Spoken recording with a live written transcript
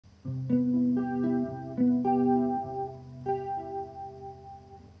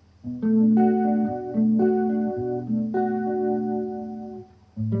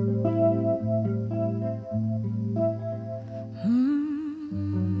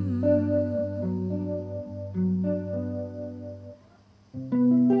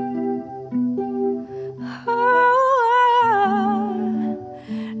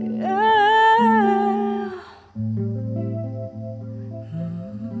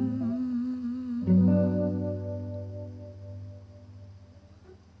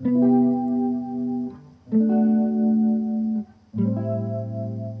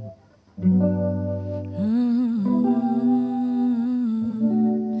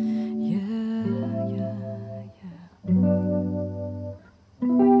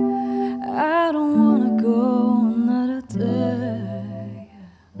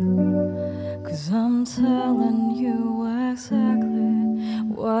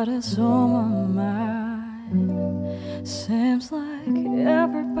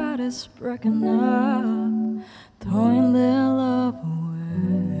Breaking up, throwing their love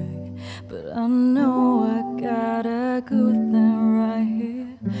away. But I know I got a good thing right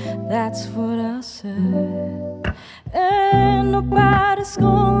here. That's what I said. Ain't nobody's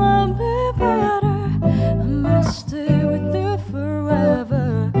gonna love me better. I must stay with you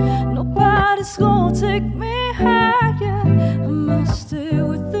forever. Nobody's gonna take me higher. I must stay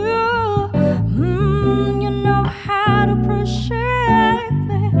with you. You know how to appreciate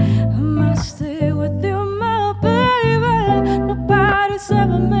me. I must stay with you, my baby. Nobody's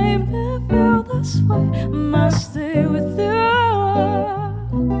ever made me feel this way. I must stay with you.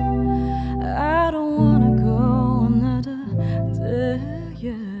 I don't wanna go another day,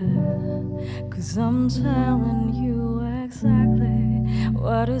 yeah. 'Cause I'm telling you exactly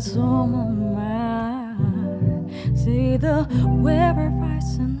what is on my mind. See the weary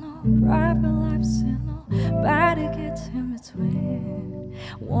rising up, private lives, you know, nobody gets in between.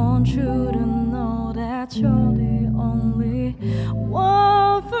 Want you to know that you're the only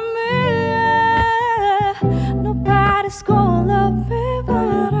one for me. Nobody's gonna love me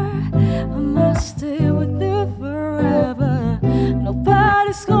better. I must stay with you forever.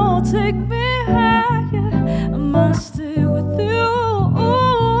 Nobody's gonna take me higher. I must stay with you.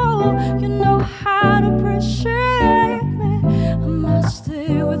 You know how to appreciate me. I must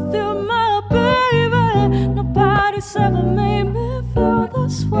stay with you, my baby. Nobody's ever made me feel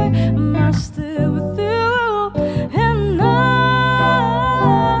this way. I must stay with you. And now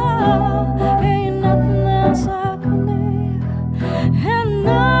ain't nothing else I can need. And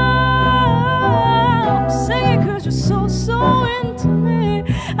now I'm singing 'cause you're so, so into me.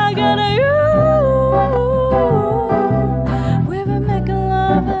 I got you. We've been making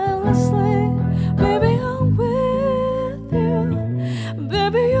love endlessly. Baby, I'm with you.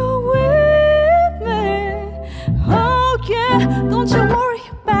 Baby, you're with me. Oh yeah, don't you worry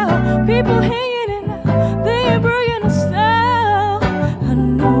about people hanging it out. They ain't bringing us down. I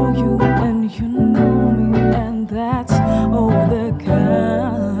know you and you know me, and that's all that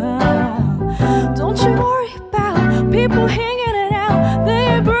counts. Don't you worry about people hanging it out. They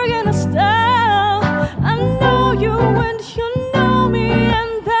ain't bringing us down. I know you and you know me,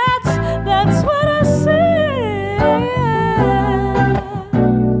 and that's what I say.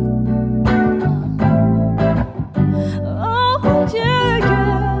 Oh yeah, yeah.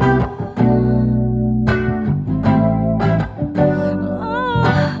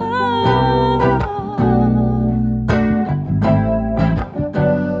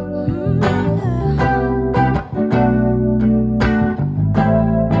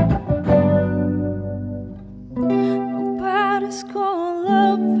 Nobody's gonna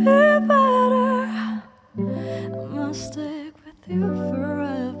love me better. I must stick with you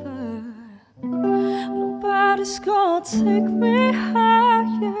forever. Nobody's gonna take me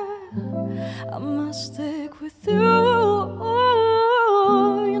higher. I must stick with you.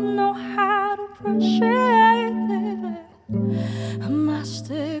 You know how to appreciate me. I must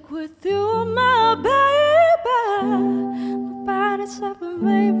stick with you, my baby. Nobody's ever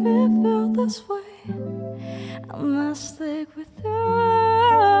made me feel this way. I must stick with you.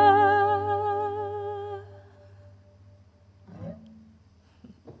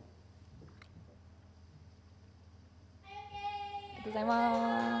 ござい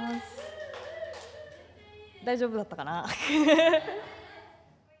ます。大丈夫だったかな